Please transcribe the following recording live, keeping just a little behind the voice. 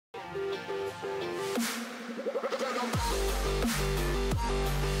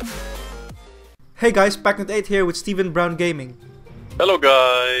Hey guys, Packnet8 here with S.B.Gaming. Hello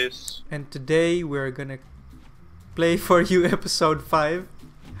guys! And today we're gonna play for you episode 5.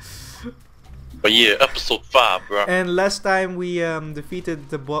 Oh yeah, episode 5, bro. And last time we defeated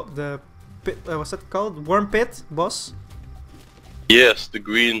the pit, what's that called? Worm pit boss. Yes, the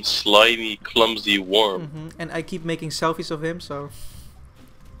green, slimy, clumsy worm. And I keep making selfies of him, so...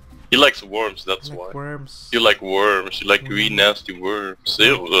 He likes worms, that's I like why. worms. You like worms, you like green nasty worms.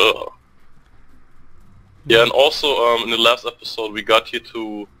 Ew, ugh. Yeah, and also in the last episode we got here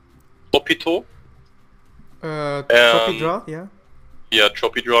to Topito. Topidra, yeah. Yeah,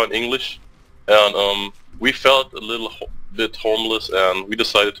 Tropidra in English. And we felt a little bit homeless and we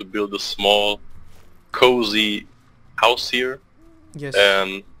decided to build a small, cozy house here. Yes.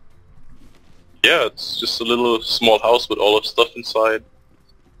 And yeah, it's just a little small house with all of stuff inside.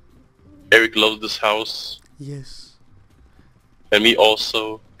 Eric loves this house. Yes. And me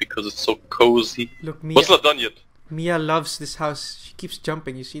also, because it's so cozy. Look, Mia. What's not done yet? Mia loves this house. She keeps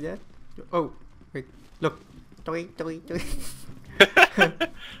jumping, you see that? Oh, wait. Look. Toi, toi, toi.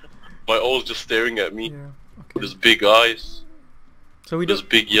 My owl's just staring at me Yeah, okay. with his big eyes. So we His don't,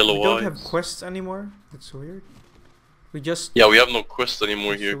 big yellow we don't eyes. have quests anymore? That's weird. We just... Yeah, we have no quests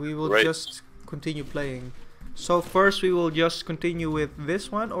anymore here. So we will right? just continue playing. So first we will just continue with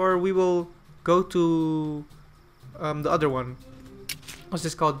this one, or we will go to the other one. What's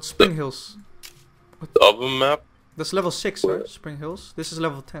this called? Spring Hills. The other map? That's level 6, right? Spring Hills. This is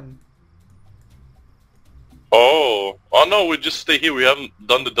level 10. Oh no, we just stay here. We haven't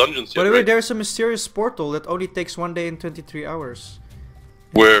done the dungeons yet. By the way, right? there's a mysterious portal that only takes 1 day and 23 hours.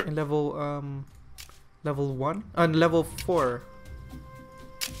 Where? In level level 1 and level 4.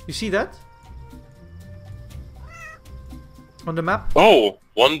 You see that? On the map? Oh,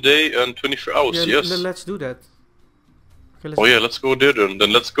 1 day and 24 hours, Yeah, yes. let's do that. Okay, Oh yeah, let's go there then.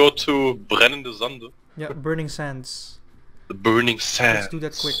 Then let's go to Brennende Zande. Yeah, Burning Sands. The Burning Sands. Let's do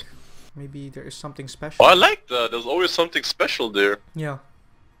that quick. Maybe there is something special. Oh, I like that. There's always something special there Yeah.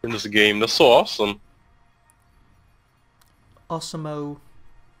 in this game. That's so awesome. Awesome-o.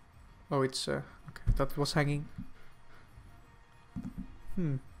 Oh, it's okay. That was hanging.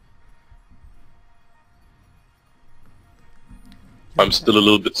 I'm still a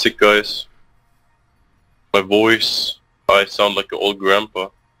little bit sick, guys. My voice, I sound like an old grandpa.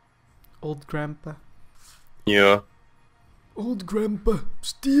 Old grandpa. Yeah. Old grandpa.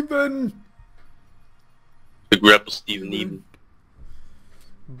 Steven! The grandpa Steven even.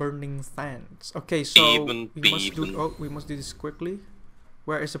 Burning Sands. Okay, so Even we must do. Beaven. Oh, we must do this quickly.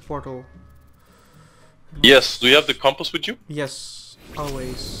 Where is the portal? Yes, do you have the compass with you? Yes,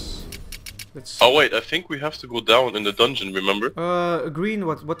 always. Let's. Oh wait, I think we have to go down in the dungeon, remember? Green.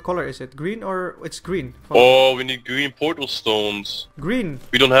 What color is it? Green or it's green? Oh, we need green portal stones. Green.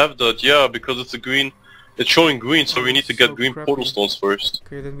 We don't have that, yeah, because it's a green. It's showing green, so we need to get so green crappy. portal stones first.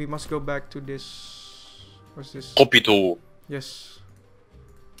 Okay, then we must go back to this. What's this? Topito. Yes.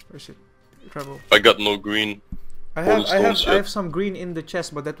 Where's it? Travel. I got no green. I Portal have stones I yet. have some green in the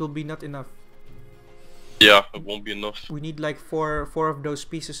chest, but that will be not enough. Yeah, it won't be enough. We need like four of those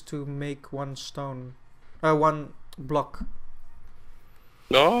pieces to make one stone. One block.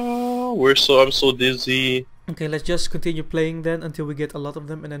 No, I'm so dizzy. Okay, let's just continue playing then until we get a lot of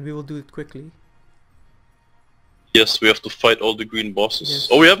them, and then we will do it quickly. Yes, we have to fight all the green bosses. Yes.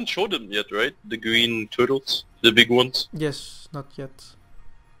 Oh, we haven't showed them yet, right? The green turtles, the big ones. Yes, not yet.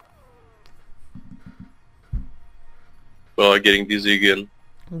 Oh, getting dizzy again.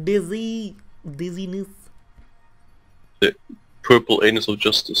 Dizziness. The purple anus of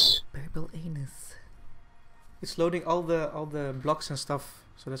justice. Purple anus. It's loading all the blocks and stuff,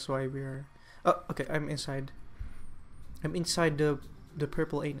 so that's why we're. Oh, okay. I'm inside. I'm inside the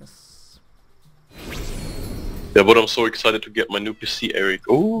purple anus. Yeah, but I'm so excited to get my new PC, Eric.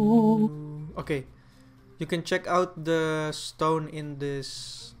 Oh. Okay, you can check out the stone in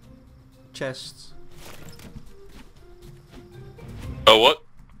this chest. Oh, what?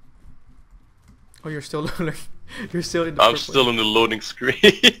 Oh, you're still loading. You're still in the. I'm purple. still on the loading screen.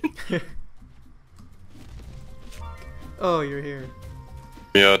 Oh, you're here.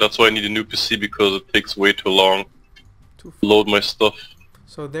 Yeah, that's why I need a new PC because it takes way too long to load my stuff.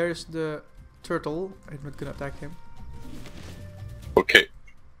 So there's the turtle. I'm not gonna attack him. Okay.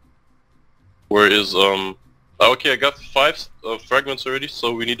 Where is okay, I got 5 fragments already,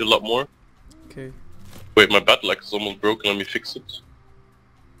 so we need a lot more. Okay. Wait, my battle axe is almost broken. Let me fix it.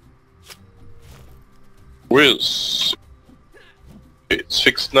 Where is? Okay, it's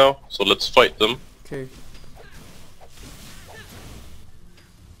fixed now, so let's fight them. Okay.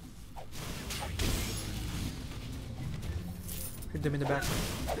 Hit them in the back.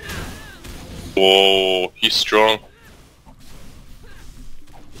 Whoa, he's strong.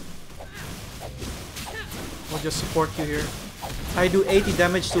 I'll just support you here. I do 80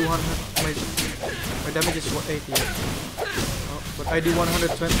 damage to 100. My damage is 80. Oh, but I do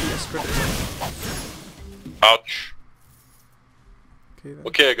 120 as critical. Ouch. Okay, then.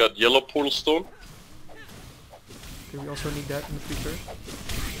 Okay, I got yellow portal stone. Okay, we also need that in the future.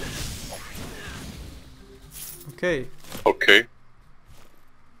 Okay. Okay.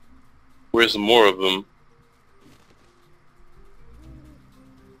 Where's more of them?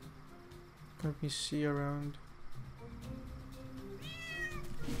 Let me see around.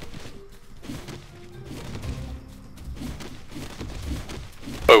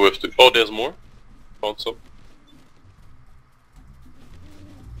 Oh, we have to. Oh, there's more. Found some.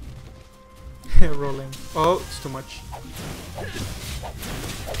 Rolling. Oh, it's too much.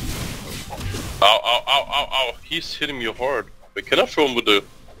 Ow, ow, ow, ow, ow. He's hitting me hard. Wait, can I throw him with the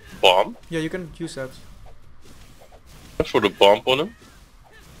bomb? Yeah, you can use that. Can I throw the bomb on him?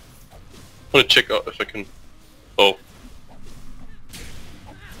 I'm gonna check out if I can. Oh.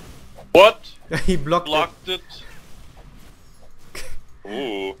 What? He blocked it.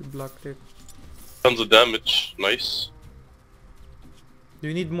 Ooh. He blocked it. Tons of damage. Nice. Do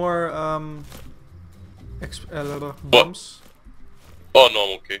you need more bombs? Oh no,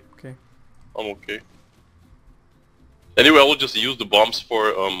 I'm okay. Okay. I'm okay. Anyway, I will just use the bombs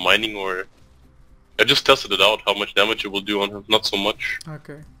for mining, or I just tested it out how much damage it will do on him. Not so much.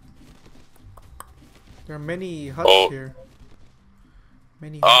 Okay. There are many huts here.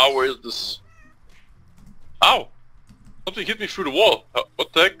 Many huts. Ah, where is this? Ow! Something hit me through the wall.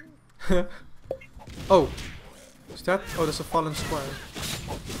 What the heck? Oh. Is that? Oh, there's a fallen square.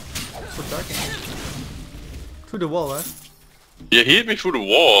 It's so dark in here. Through the wall, eh? Yeah, he hit me through the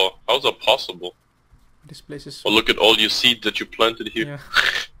wall. How's that possible? This place is... Oh, look at all your seeds that you planted here. Yeah.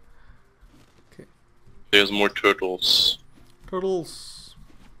 Okay. There's more turtles. Turtles.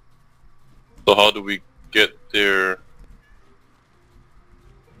 So how do we get there?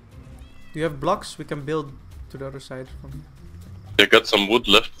 Do you have blocks? We can build to the other side from here. I got some wood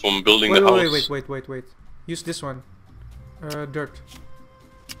left from building the house. Wait. Use this one. Dirt.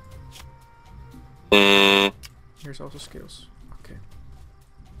 Here's also skills. Okay.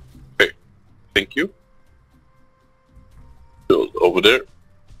 Okay. Thank you. Build over there.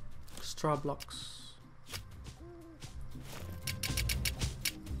 Straw blocks.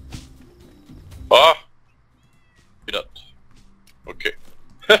 Ah! Do that.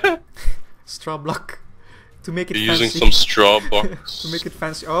 Okay. Straw block. To make it You're fancy. using some straw blocks. To make it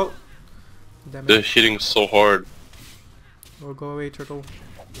fancy. Oh! Damn They're it. hitting so hard. Oh, go away, turtle.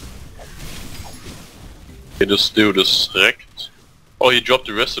 Okay, this dude is wrecked. Oh, he dropped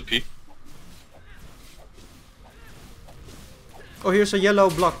the recipe. Oh, here's a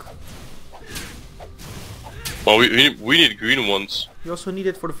yellow block. Well, we need green ones. We also need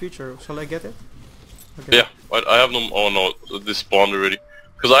it for the future. Shall I get it? Okay. Yeah, I have no. Oh no, this spawned already.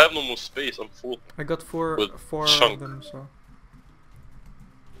 Because I have no more space. I'm full. I got four With of chunk. them, so...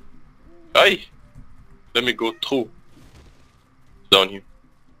 Aye! Let me go through. Down here.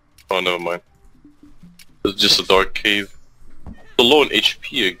 Oh, never mind. It's just a dark cave. So low in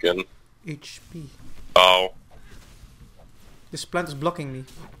HP again. HP. Ow. This plant is blocking me.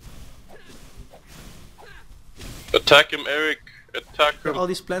 Attack him, Eric! Attack him! All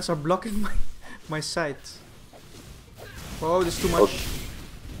these plants are blocking my sight. Whoa, there's too much.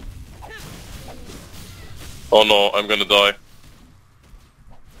 Oh no, I'm gonna die.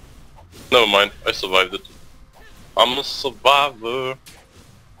 Never mind, I survived it. I'm a survivor.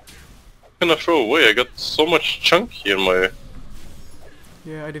 What can I throw away? I got so much chunk here in my...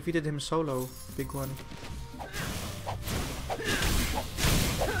 Yeah, I defeated him solo. Big one.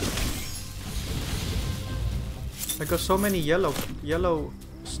 I got so many yellow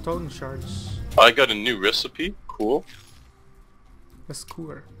stone shards. I got a new recipe. Cool. That's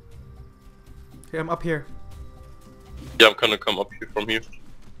cooler. Okay, I'm up here. Yeah, I'm gonna come up here from here.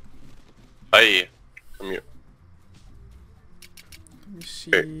 Hey, come here. Let me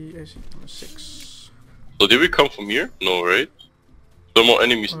see. Okay. I see number 6. So did we come from here? No, right? There are more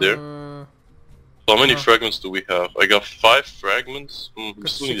enemies there. So how many no. fragments do we have? I got 5 fragments. We Got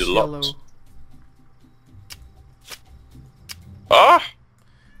still 6 need a lot. yellow. Ah!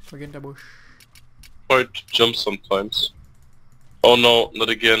 Again, the bush. Hard to jump sometimes. Oh no, not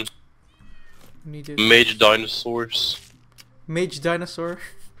again. Needed. Mage dinosaurs. Mage dinosaur.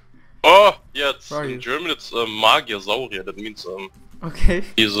 Oh, yeah, it's, Where are in you? German it's Magiersaurier. That means Okay.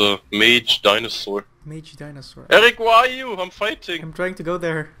 he's a mage dinosaur. Mage dinosaur. Eric, where are you? I'm fighting. I'm trying to go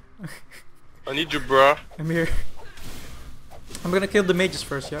there. I need you, bruh. I'm here. I'm gonna kill the mages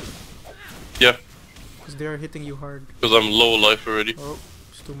first, yeah? Yeah, Because they are hitting you hard. because I'm low life already. Oh,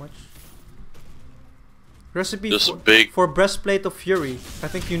 it's too much. Recipe This for, big. for breastplate of fury. I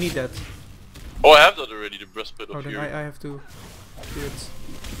think you need that. Oh, I have that already. The breastplate Oh, of then fury. I have to do it.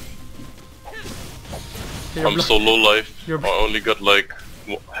 Okay, I'm so low life. You're I only got like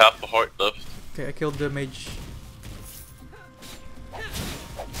half a heart left. okay, I killed the mage.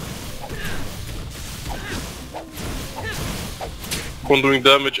 Keep on doing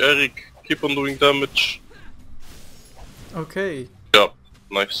damage, Eric. Keep on doing damage. Okay. Yeah,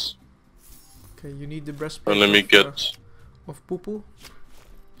 nice. Okay, you need the breastplate And let me of, get. of poo-poo.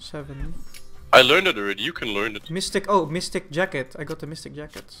 7. I learned it already. You can learn it. Mystic, oh, mystic jacket. I got the mystic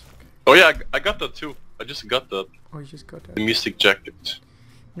jacket. Okay. Oh yeah, I got that too. I just got that. Oh, you just got that. The mystic jacket.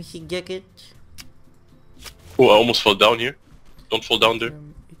 Mystic jacket. Oh, I almost fell down here. Don't fall down there.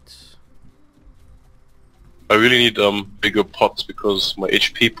 It's... I really need bigger pots because my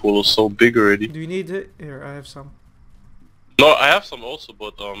HP pool is so big already. Do you need it? Here, I have some. No, I have some also,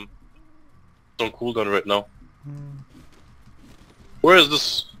 but it's on cooldown right now. Hmm. Where is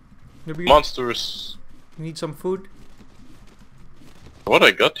this Maybe monstrous? you need some food? What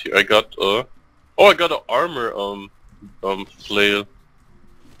I got here? I got oh, I got an armor flail,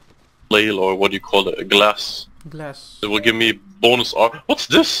 or what do you call it? A glass. Glass. It will give me bonus armor. What's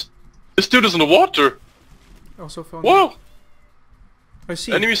this? This dude is in the water. Also found. Whoa! I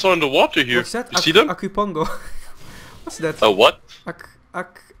see. Enemies are in the water here. What's that? You see them? Acupongo. What's that? A what?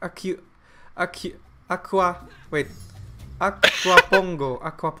 Aqua. Wait.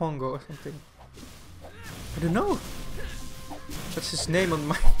 Aquapongo or something. I don't know. That's his name on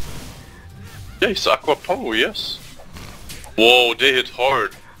my. Yeah, he's Aquapongo, yes. Whoa, they hit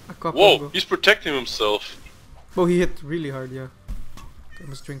hard. Aquapongo. Whoa, he's protecting himself. Oh, he hit really hard, yeah. I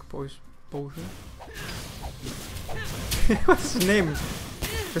must drink potion. What's his name?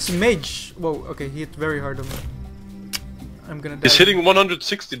 That's a mage. Whoa, okay, he hit very hard on me. I'm gonna die. He's hitting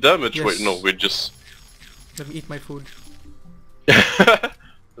 160 damage. Yes. Wait, no, we just... Let me eat my food.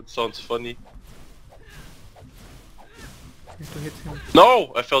 That sounds funny. I have to hit him.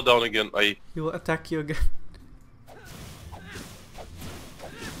 No! I fell down again. He will attack you again.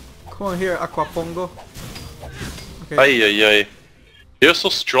 Come on here, Aquapongo. Okay. Ay ay ay. They're so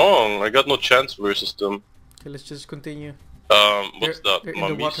strong. I got no chance versus them. Okay, let's just continue. What's that? They're in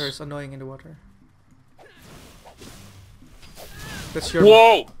Mummies? the water. It's annoying in the water. That's your.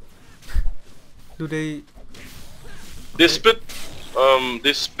 Whoa! Do they? They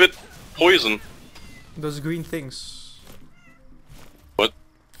spit poison. Those green things. What?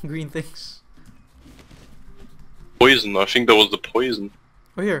 Green things. Poison. I think that was the poison.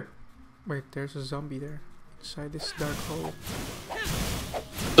 Oh here. Wait, there's a zombie there. Inside this dark hole.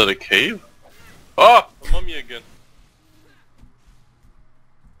 Is that a cave? Ah! A mummy again.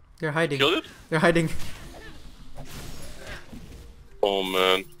 They're hiding. Killed it? They're hiding. Oh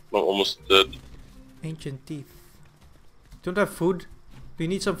man. I'm almost dead. Ancient teeth. Don't have food? Do you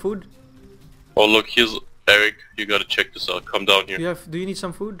need some food? Oh look, here's Eric. You gotta check this out. Come down here. Do you need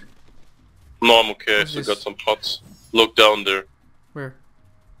some food? No, I'm okay. I What's still this? got some pots. Look down there. Where?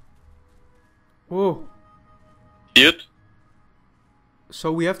 Oh. See it?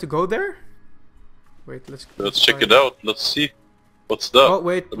 So we have to go there? Wait, Let's check try. it out. Let's see. What's that? Oh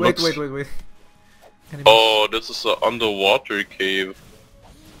wait, It wait. looks- Enemies. Oh, this is an underwater cave.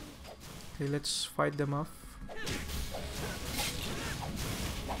 Okay, let's fight them off.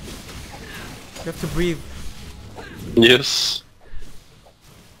 You have to breathe. Yes.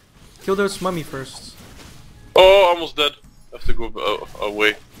 Kill those mummy first. Oh, almost dead. Have to go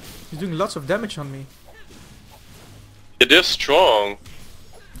away. He's doing lots of damage on me. Yeah, they're strong.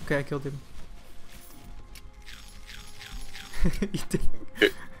 Okay, I killed him. Eating. Okay.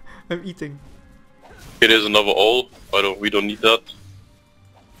 I'm eating. Okay, there's another all. We don't need that.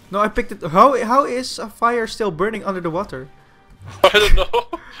 No, I picked it. How is a fire still burning under the water? I don't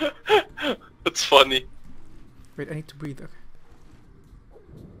know. That's funny. Wait, I need to breathe. Okay.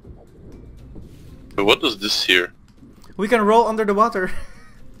 Wait, what is this here? We can roll under the water.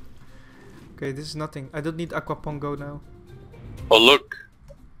 Okay, this is nothing. I don't need Aquapongo now. Oh look,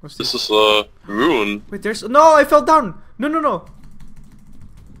 What's this is a rune. Wait, there's no. I fell down. No, no, no.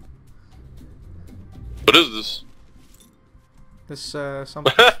 What is this? There's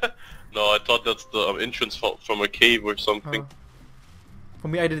something. No, I thought that's the entrance from a cave or something. For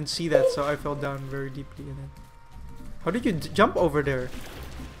me, I didn't see that, so I fell down very deeply in it. How did you jump over there?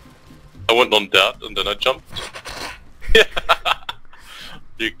 I went on that and then I jumped.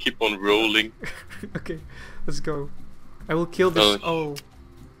 You keep on rolling. Okay, let's go. I will kill this. Oh,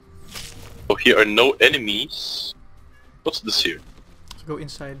 Oh, here are no enemies. What's this here? Let's go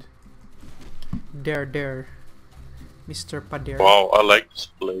inside. There, Mr. Pader. Wow, I like this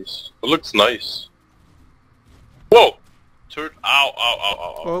place. It looks nice. Whoa! Turd. Ow, ow, ow, ow,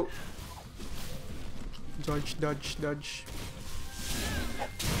 ow. Oh. Dodge, dodge, dodge.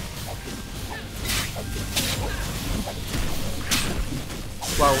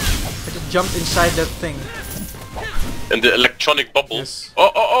 Wow, I just jumped inside that thing. And the electronic bubble. Yes.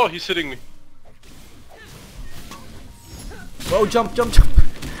 Oh, oh, oh, he's hitting me. Oh, jump, jump, jump.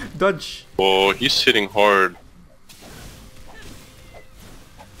 Dodge. Oh, he's hitting hard.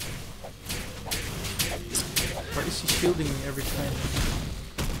 Why is he shielding me every time?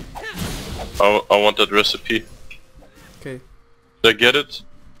 I want that recipe. Okay. Did I get it?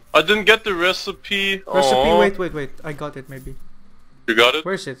 I didn't get the recipe. Recipe, Aw. wait. I got it maybe. You got it?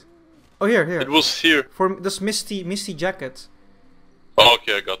 Where is it? Oh, here. It was here. For this misty jacket. Oh,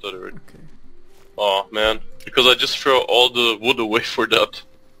 okay, I got that already. Okay. Oh man, because I just throw all the wood away for that.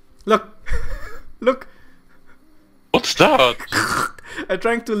 Look! Look! What's that? I'm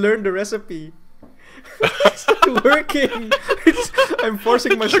trying to learn the recipe. It's not working! I'm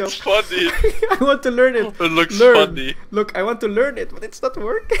forcing myself. It looks funny. I want to learn it. It looks learn. funny. Look, I want to learn it, but it's not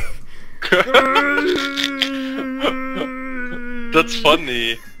working. That's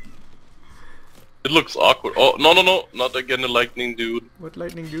funny. It looks awkward. Oh, no, no, no. Not again the lightning dude. What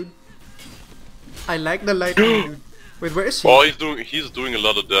lightning dude? I like the lightning dude. Wait, where is he? Oh, he's doing a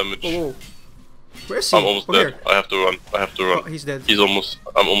lot of damage. Oh. Where is he? I'm almost Oh, dead. here. I have to run. I have to run. Oh, he's dead.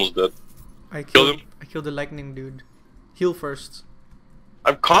 I'm almost dead. I Kill killed him. I killed the lightning dude. Heal first.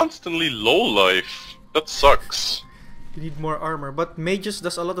 I'm constantly low life. That sucks. You need more armor, but mages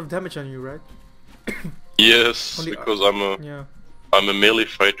does a lot of damage on you, right? Yes, Only because Yeah. I'm a melee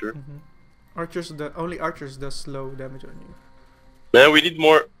fighter. Only archers does low damage on you. Man, we need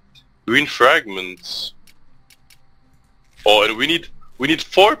more green fragments. Oh, and we need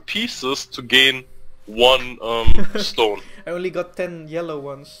 4 pieces to gain 1 stone. I only got 10 yellow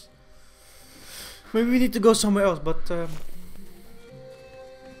ones. Maybe we need to go somewhere else, but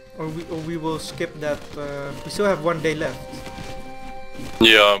or we will skip that. We still have 1 day left.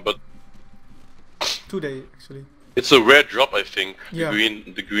 Yeah, but 2 days actually. it's a rare drop, I think. Yeah.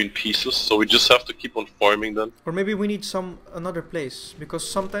 The green pieces. So we just have to keep on farming them. Or maybe we need another place, because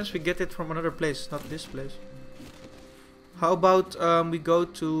sometimes we get it from another place, not this place. How about we go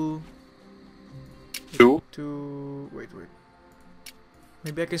to wait.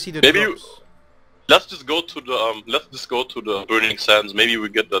 Maybe I can see the Maybe drops. Let's just go to the burning sands. Maybe we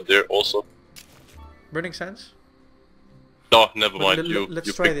get that there also. Burning sands? No, never But mind. let's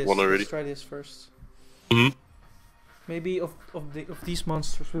You try picked this. one already. Let's try this first. Hmm. Maybe of these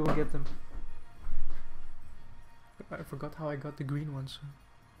monsters we will get them. I forgot how I got the green ones.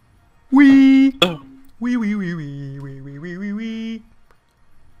 Wee! Oh. Wee.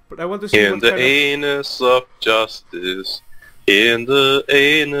 But I want to see In what the kind anus of justice. In the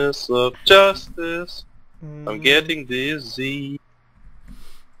anus of justice. of... I'm getting dizzy.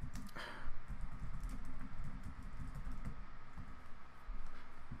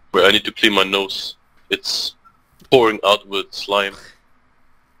 Wait, I need to clean my nose. It's pouring out with slime.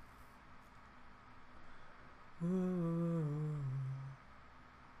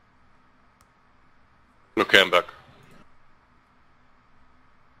 Okay, I'm back.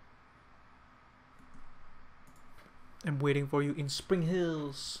 I'm waiting for you in Spring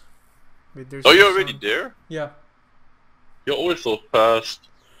Hills. Wait, there's Oh, no you're already sun. there? Yeah. You're always so fast.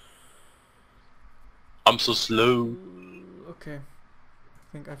 I'm so slow. Okay. I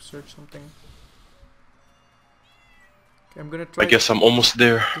think I've searched something. Okay, I'm gonna try. I guess I'm almost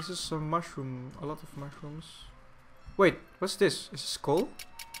there. This is a mushroom. A lot of mushrooms. Wait, what's this? Is it a skull?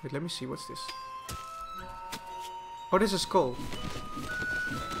 Wait, let me see. What's this? Oh, this is a skull.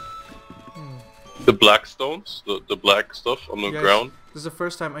 The black stones, the black stuff on the Yes. ground. This is the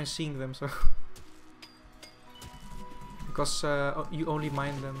first time I'm seeing them, so. Because you only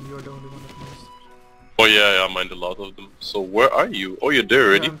mine them. You're the only one that mines them. Oh yeah, I mined a lot of them. So where are you? Oh, you're there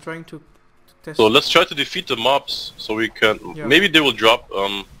already. Yeah, I'm trying to test. So let's try to defeat the mobs so we can. Yeah. Maybe they will drop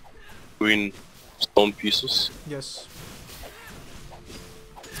green stone pieces. Yes.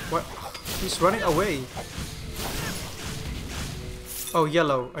 What? He's running away. Oh,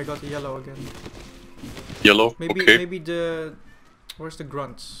 yellow. I got the yellow again. Yellow. Maybe Okay. maybe the where's the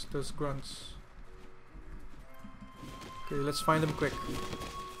grunts? Those grunts. Okay, let's find them quick.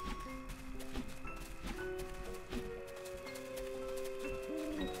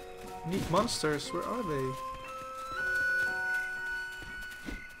 Need monsters. Where are they?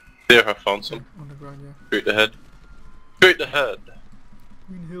 There, I found some. On the ground, yeah. Straight ahead. Straight ahead.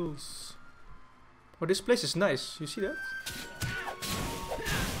 Green Hills. Oh, this place is nice. You see that?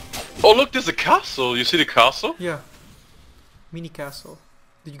 Oh look, there's a castle. You see the castle? Yeah. Mini castle.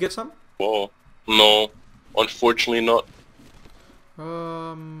 Did you get some? Whoa. No, unfortunately not.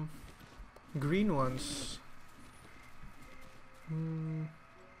 Green ones.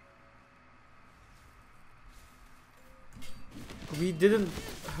 We didn't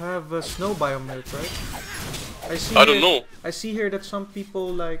have a snow biome yet, right? I don't know. I see here that some people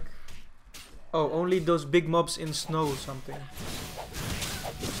like... Oh, only those big mobs in snow something.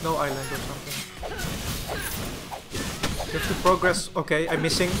 Snow island or something. You have to progress. Okay, I'm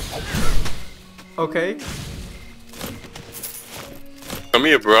missing. Okay. Come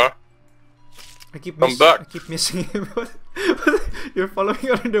here, bruh. I keep Come back. I keep missing him. You're following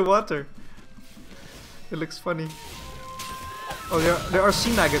under the water. It looks funny. Oh, there are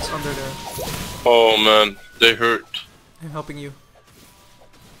sea maggots under there. Oh man, they hurt. I'm helping you.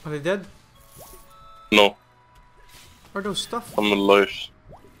 Are they dead? No, Are those stuff? I'm alive.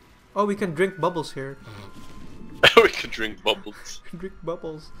 Oh, we can drink bubbles here. We can drink bubbles. Drink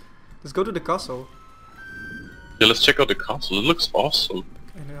bubbles. Let's go to the castle. Yeah, let's check out the castle. It looks awesome.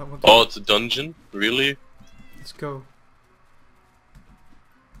 And I want to... Oh, it's a dungeon? Really? Let's go.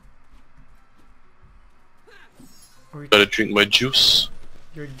 Gotta drink my juice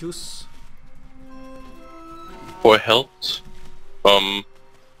Your juice. for health.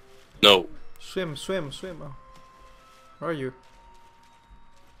 No. Swim, swim, swim. Oh. Where are you?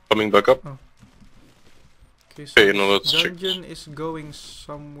 Coming back up. Okay, so Okay, now let's check. dungeon is going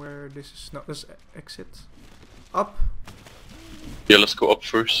somewhere. This is not. This exit. Up. Yeah, let's go up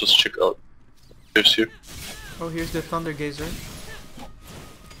first. Let's check out. Here's here. Oh, here's the thunder gazer.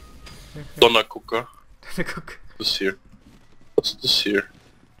 Donna Kuka. The cook. This here. What's this here?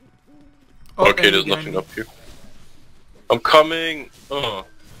 Oh, Okay, and there's behind nothing me. up here. I'm coming! Oh.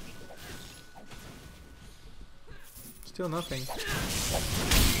 Still nothing.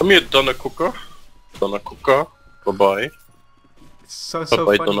 Come here, Donna Kuka. Donna Kuka. Bye-bye. It's so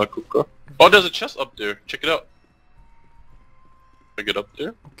Bye-bye, funny. Donna Kuka. Oh, there's a chest up there. Check it out. Can I get up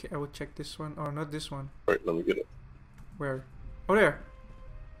there? Okay, I will check this one. Or not this one. Alright, let me get it. Where? Oh, there.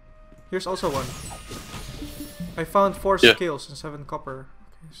 Here's also one. I found 4 Yeah. scales and 7 copper.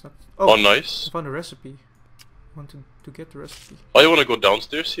 Okay, it's not... Oh, I nice. found a recipe. I want to get the recipe. Oh, you wanna go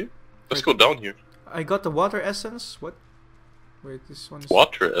downstairs here? Let's go down here. I got the water essence. What? Wait, this one is...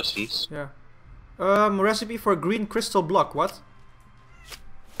 Water essence. Yeah. Recipe for green crystal block. What?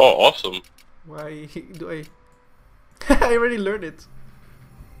 Oh, awesome. Why do I... I already learned it.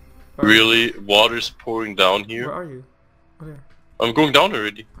 Where- Really? Water's pouring down Where here? are you? Oh, there. I'm going down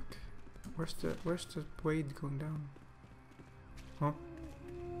already. Okay. Where's the way going down? Huh?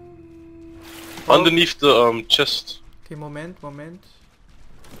 Oh, Underneath the chest. okay, moment.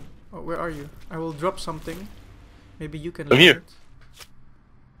 Oh, where are you? I will drop something. Maybe you can I'm learn here. it.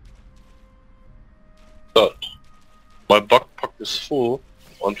 But my backpack is full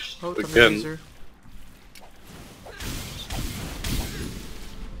once Oh, thunder again. laser.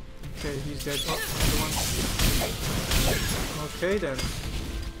 Okay, he's dead. Oh, another one. Okay then.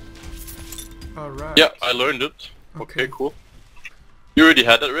 Alright. Yeah, I learned it. Okay, Okay. cool. You already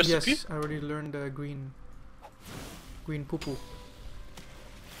had that recipe? Yes, I already learned the green poo poo.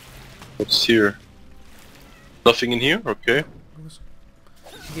 What's here? Nothing in here? Okay.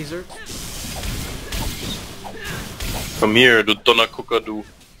 Gizzard. Come here, the Donna Kokadu.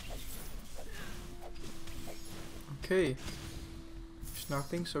 Okay. There's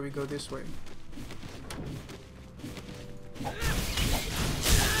nothing, so we go this way.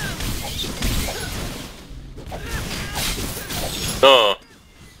 Ah,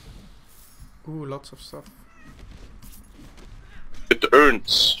 Ooh, lots of stuff. get the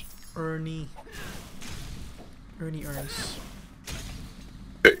urns. Ernie urns.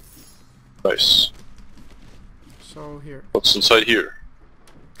 Okay. Nice. So here. What's inside here?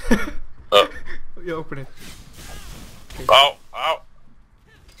 Oh. You open it. Okay. Ow! Ow!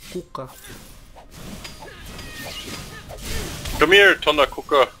 Kuka. Come here, Donna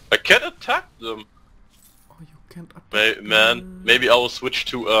Kuka. I can't attack them. Oh, you can't attack Man, maybe I will switch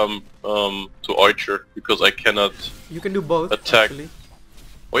to Archer because I cannot. You can do both, attack. actually.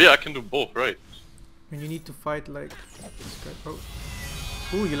 Oh yeah, I can do both, right? And you need to fight like this guy. Oh.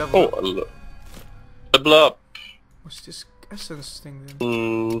 Ooh, you level Oh, up. level up. What's this essence thing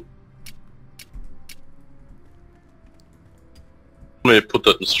then? Let me put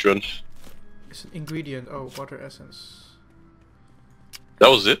that in strength. It's an ingredient. Oh, water essence. That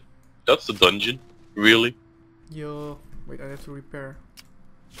was it? That's the dungeon? Really? Yo, wait, I have to repair.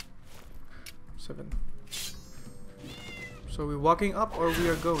 7. So we're walking up or we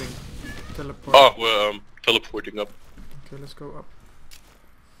are going? Teleport. Ah, we're teleporting up. Okay, let's go up.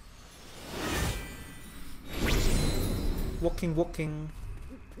 Walking, walking.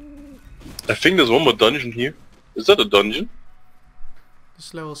 I think there's one more dungeon here. Is that a dungeon? This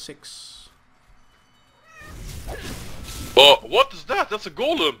is level 6. Oh, what is that? That's a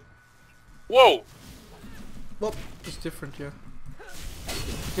golem! Whoa! Well, it's different, yeah.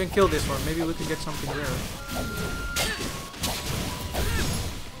 You can kill this one. Maybe we can get something rare.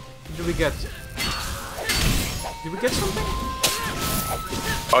 What did we get? Did we get something?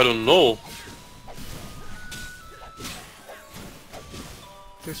 I don't know.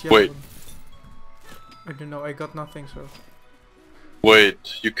 There's yellow. Wait. I don't know. I got nothing, so. Wait,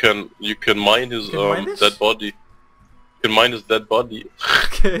 you can mine his dead body. You can mine his dead body.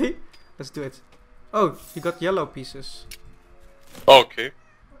 Okay, let's do it. Oh, you got yellow pieces. Okay.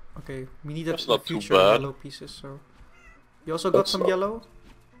 Okay, we need That's a not too future bad. yellow pieces, so. You also got some yellow?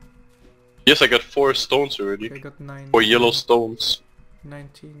 Yes, I got 4 stones already. Okay, I got 9. 4 yellow stones.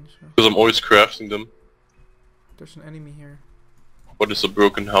 19, so. Because I'm always crafting them. There's an enemy here. What is a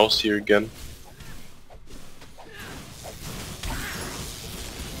broken house here again?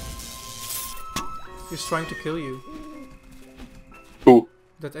 He's trying to kill you. Who?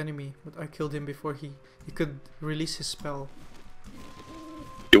 That enemy, but I killed him before he could release his spell.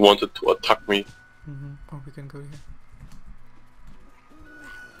 He wanted to attack me. Oh, we can go here.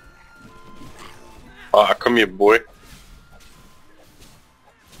 Ah, come here, boy.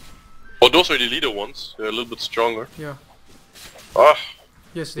 Oh, those are the leader ones. They're a little bit stronger. Yeah. Ah.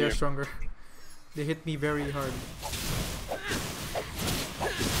 Yes, they are stronger. They hit me very hard.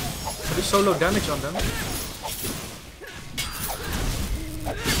 I do solo damage on them.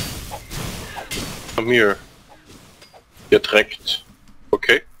 Come here. Get wrecked.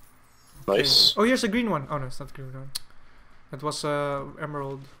 Okay. Nice. Okay. Oh, here's a green one. Oh no, it's not green one. That was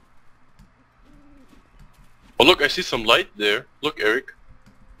emerald. Oh look, I see some light there. Look, Eric.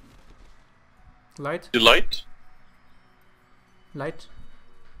 Light? The light? Light?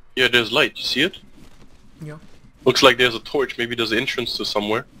 Yeah, there's light. You see it? Yeah. Looks like there's a torch. Maybe there's an entrance to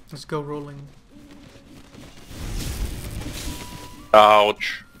somewhere. Let's go rolling.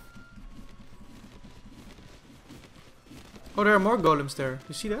 Ouch. Oh, there are more golems there.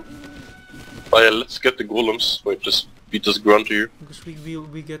 You see that? Oh yeah, let's get the golems. Wait, just beat this grunt here. Because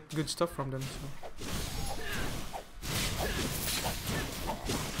we get good stuff from them. So.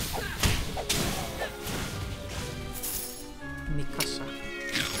 Mikasa.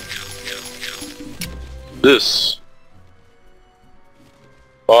 This.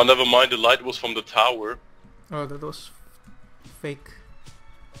 Oh, never mind. The light was from the tower. Oh, that was fake.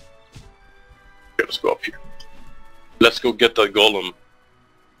 Okay, let's go up here. Let's go get that golem.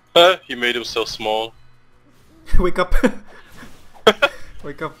 Huh? He made himself small. Wake up.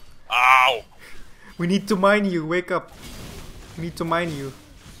 Wake up. Ow! We need to mine you. Wake up. We need to mine you.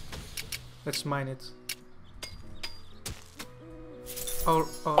 Let's mine it.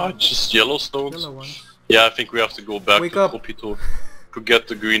 Oh, just yellow stones? Yellow ones. Yeah, I think we have to go back Wake to up. Tropito to get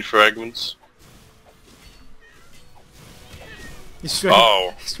the green fragments. He's trying,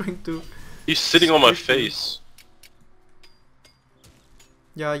 Ow. he's trying to... He's sitting on my Squish you. face.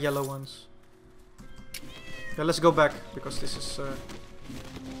 Yeah, yellow ones. Yeah, let's go back, because this is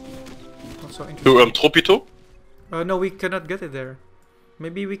not so interesting. To Tropito? No, we cannot get it there.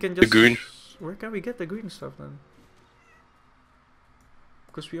 Maybe we can just... The green. Where can we get the green stuff then?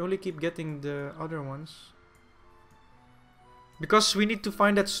 Because we only keep getting the other ones. Because we need to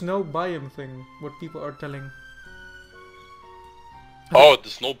find that snow biome thing, what people are telling. Oh, the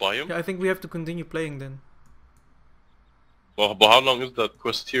snow biome? Yeah, I think we have to continue playing then. Well, but how long is that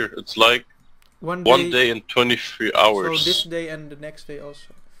quest here? It's like One one day and 23 hours. So this day and the next day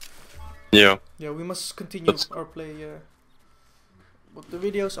also. Yeah. Yeah, we must continue our play. But the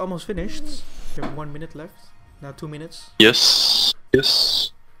video is almost finished. We have 1 minute left. Now 2 minutes. Yes.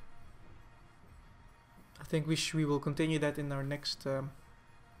 Yes. I think we will continue that in our next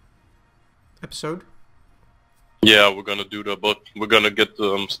episode. Yeah, we're gonna do that, but we're gonna get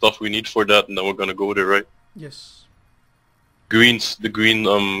the stuff we need for that, and then we're gonna go there, right? Yes. The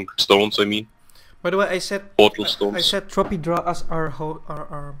green stones, I mean. By the way, I said Portal stones. I said Tropidra as our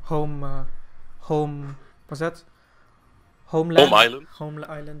home. What's that? Homeland. Home island. Home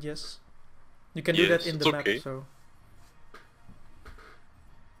island. Yes. You can do that in the map. Okay. So.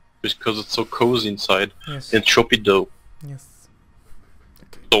 Just because it's so cozy inside. Yes. In Tropido. Yes.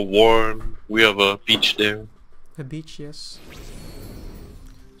 Okay. So warm. We have a beach there. A beach, yes.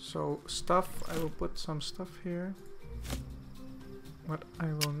 So stuff. I will put some stuff here. What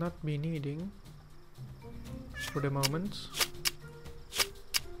I will not be needing for the moment.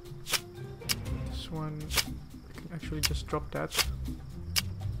 one, I can actually just drop that.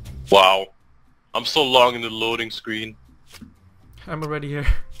 Wow. I'm so long in the loading screen. I'm already here.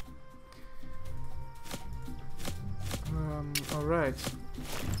 Alright.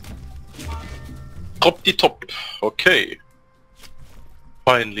 Top the top. Okay.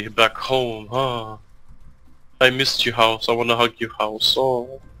 Finally back home, huh? I missed you, house. I wanna hug you, house.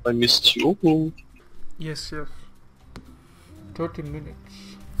 Oh, I missed you. Ooh. Yes, yes. 30 minutes.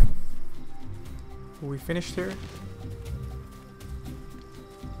 We finished here?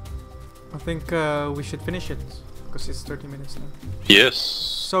 I think we should finish it because it's 30 minutes now. Yes.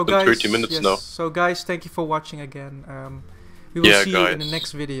 So been guys, 30 minutes yes, now. so guys, thank you for watching again. We will see you in the guys.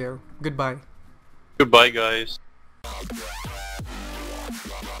 next video. Goodbye. Goodbye, guys.